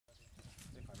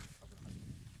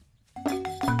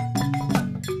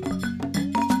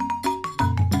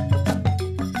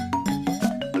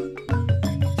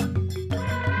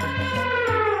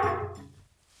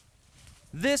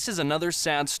This is another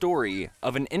sad story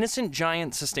of an innocent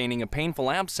giant sustaining a painful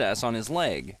abscess on his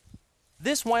leg.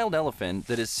 This wild elephant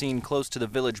that is seen close to the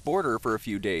village border for a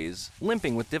few days,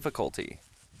 limping with difficulty.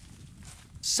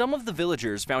 Some of the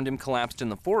villagers found him collapsed in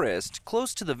the forest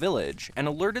close to the village and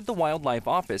alerted the wildlife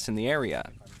office in the area.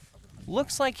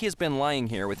 Looks like he has been lying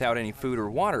here without any food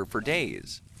or water for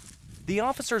days. The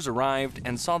officers arrived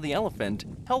and saw the elephant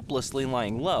helplessly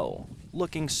lying low,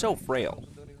 looking so frail.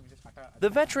 The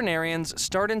veterinarians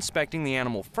start inspecting the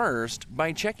animal first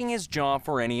by checking his jaw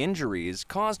for any injuries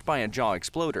caused by a jaw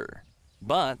exploder.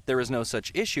 But there is no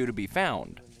such issue to be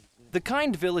found. The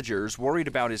kind villagers worried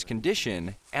about his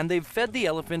condition, and they've fed the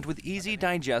elephant with easy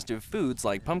digestive foods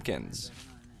like pumpkins.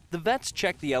 The vets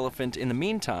checked the elephant in the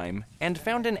meantime and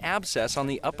found an abscess on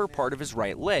the upper part of his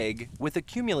right leg with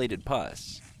accumulated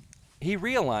pus. He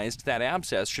realized that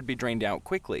abscess should be drained out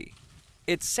quickly.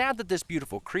 It's sad that this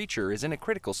beautiful creature is in a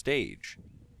critical stage.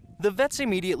 The vets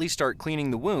immediately start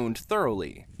cleaning the wound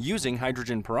thoroughly, using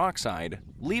hydrogen peroxide,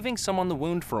 leaving some on the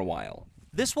wound for a while.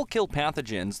 This will kill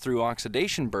pathogens through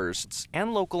oxidation bursts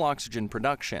and local oxygen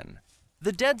production.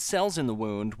 The dead cells in the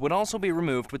wound would also be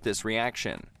removed with this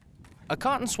reaction. A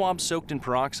cotton swab soaked in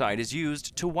peroxide is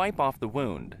used to wipe off the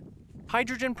wound.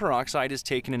 Hydrogen peroxide is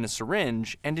taken in a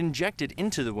syringe and injected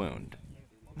into the wound.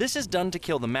 This is done to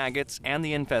kill the maggots and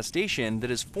the infestation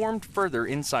that is formed further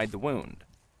inside the wound.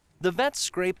 The vets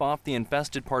scrape off the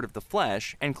infested part of the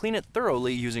flesh and clean it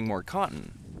thoroughly using more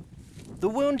cotton. The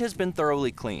wound has been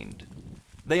thoroughly cleaned.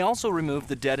 They also remove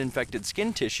the dead infected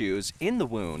skin tissues in the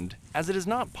wound, as it is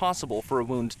not possible for a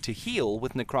wound to heal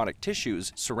with necrotic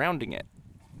tissues surrounding it.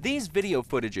 These video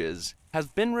footages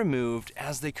have been removed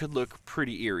as they could look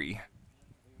pretty eerie.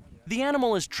 The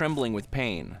animal is trembling with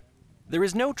pain. There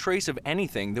is no trace of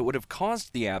anything that would have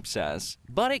caused the abscess,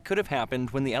 but it could have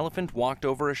happened when the elephant walked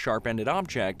over a sharp-ended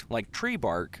object like tree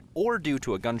bark or due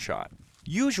to a gunshot.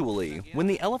 Usually, when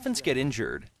the elephants get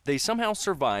injured, they somehow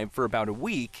survive for about a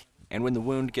week, and when the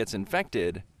wound gets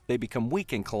infected, they become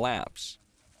weak and collapse.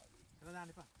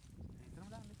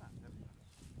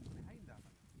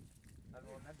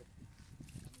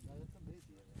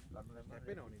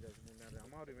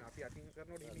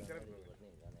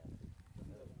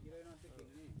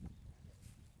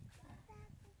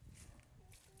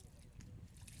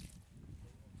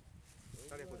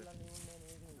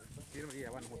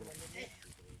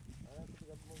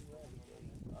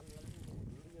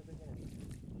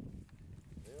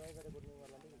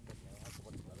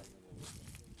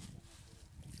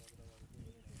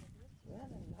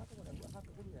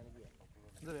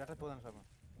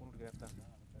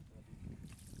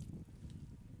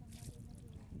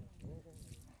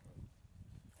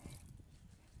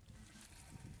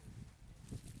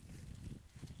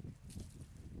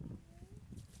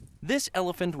 This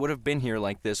elephant would have been here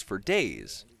like this for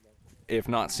days. If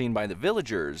not seen by the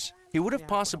villagers, he would have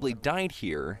possibly died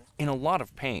here in a lot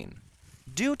of pain.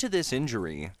 Due to this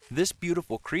injury, this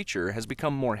beautiful creature has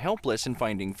become more helpless in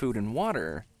finding food and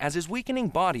water, as his weakening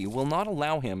body will not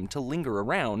allow him to linger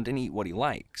around and eat what he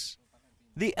likes.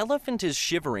 The elephant is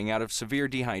shivering out of severe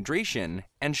dehydration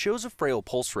and shows a frail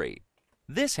pulse rate.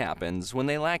 This happens when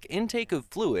they lack intake of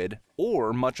fluid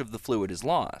or much of the fluid is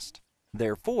lost.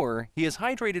 Therefore, he is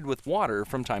hydrated with water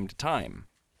from time to time.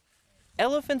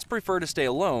 Elephants prefer to stay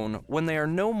alone when they are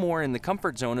no more in the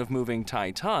comfort zone of moving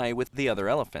tie-tie with the other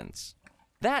elephants.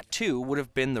 That too would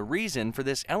have been the reason for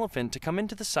this elephant to come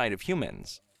into the sight of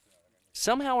humans.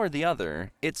 Somehow or the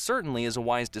other, it certainly is a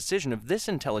wise decision of this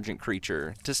intelligent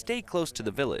creature to stay close to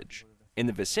the village, in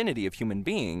the vicinity of human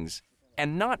beings,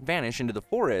 and not vanish into the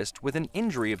forest with an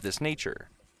injury of this nature.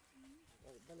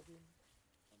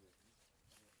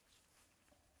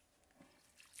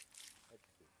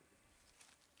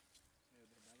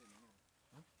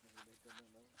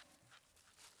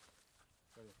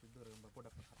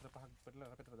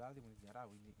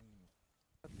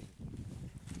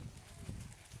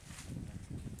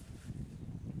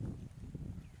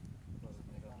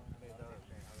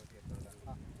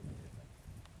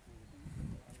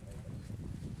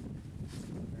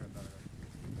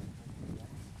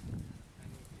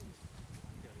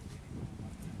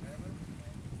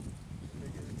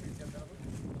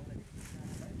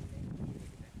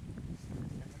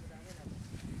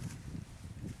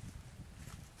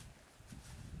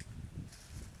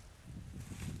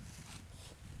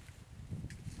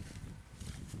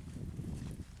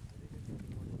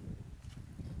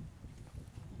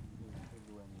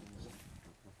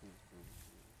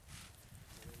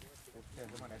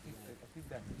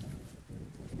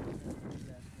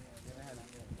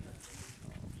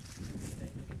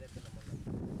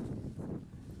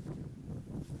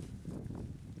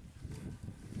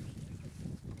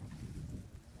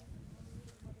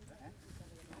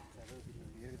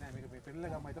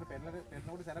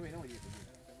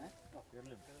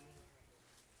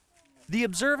 The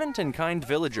observant and kind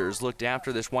villagers looked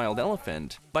after this wild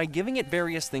elephant by giving it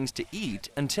various things to eat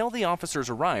until the officers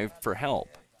arrived for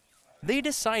help. They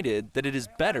decided that it is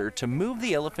better to move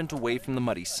the elephant away from the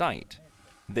muddy site.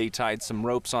 They tied some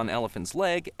ropes on elephant's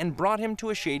leg and brought him to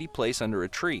a shady place under a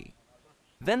tree.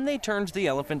 Then they turned the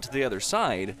elephant to the other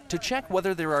side to check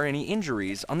whether there are any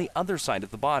injuries on the other side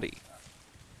of the body.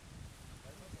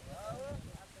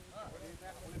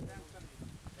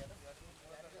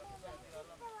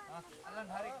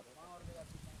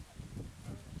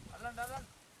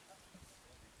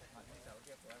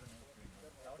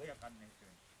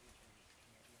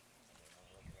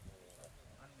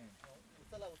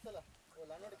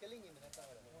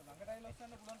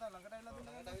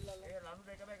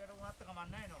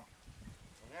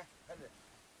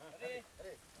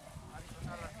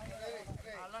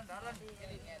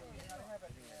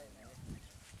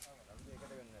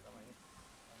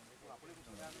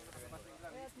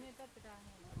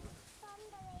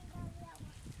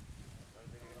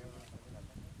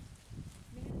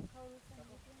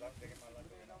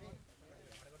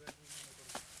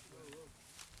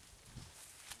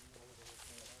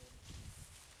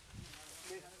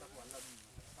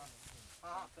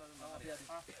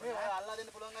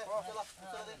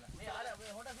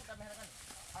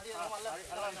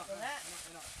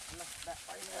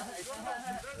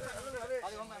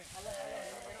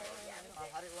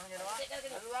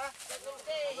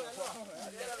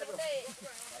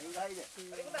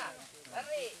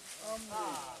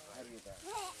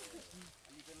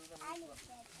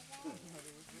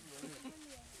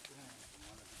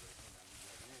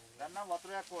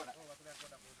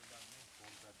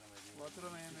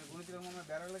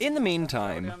 In the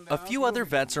meantime, a few other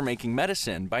vets are making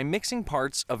medicine by mixing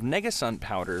parts of negasunt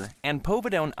powder and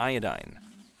povidone iodine.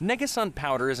 Negasunt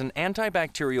powder is an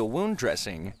antibacterial wound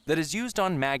dressing that is used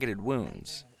on maggoted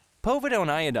wounds. Povidone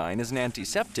iodine is an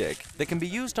antiseptic that can be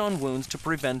used on wounds to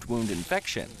prevent wound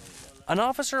infection. An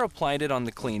officer applied it on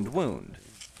the cleaned wound.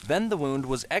 Then the wound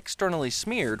was externally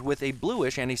smeared with a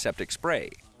bluish antiseptic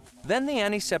spray. Then the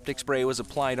antiseptic spray was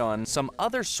applied on some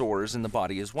other sores in the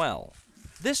body as well.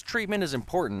 This treatment is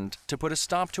important to put a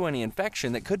stop to any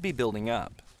infection that could be building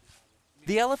up.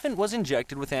 The elephant was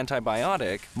injected with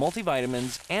antibiotic,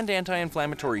 multivitamins, and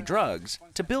anti-inflammatory drugs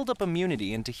to build up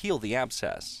immunity and to heal the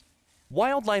abscess.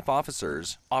 Wildlife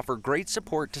officers offer great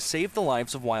support to save the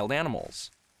lives of wild animals.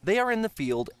 They are in the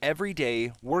field every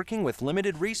day working with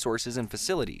limited resources and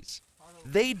facilities.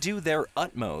 They do their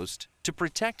utmost to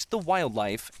protect the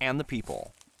wildlife and the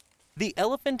people. The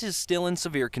elephant is still in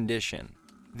severe condition.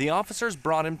 The officers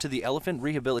brought him to the Elephant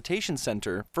Rehabilitation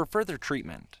Center for further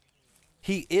treatment.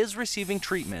 He is receiving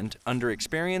treatment under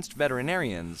experienced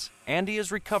veterinarians, and he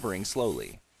is recovering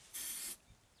slowly.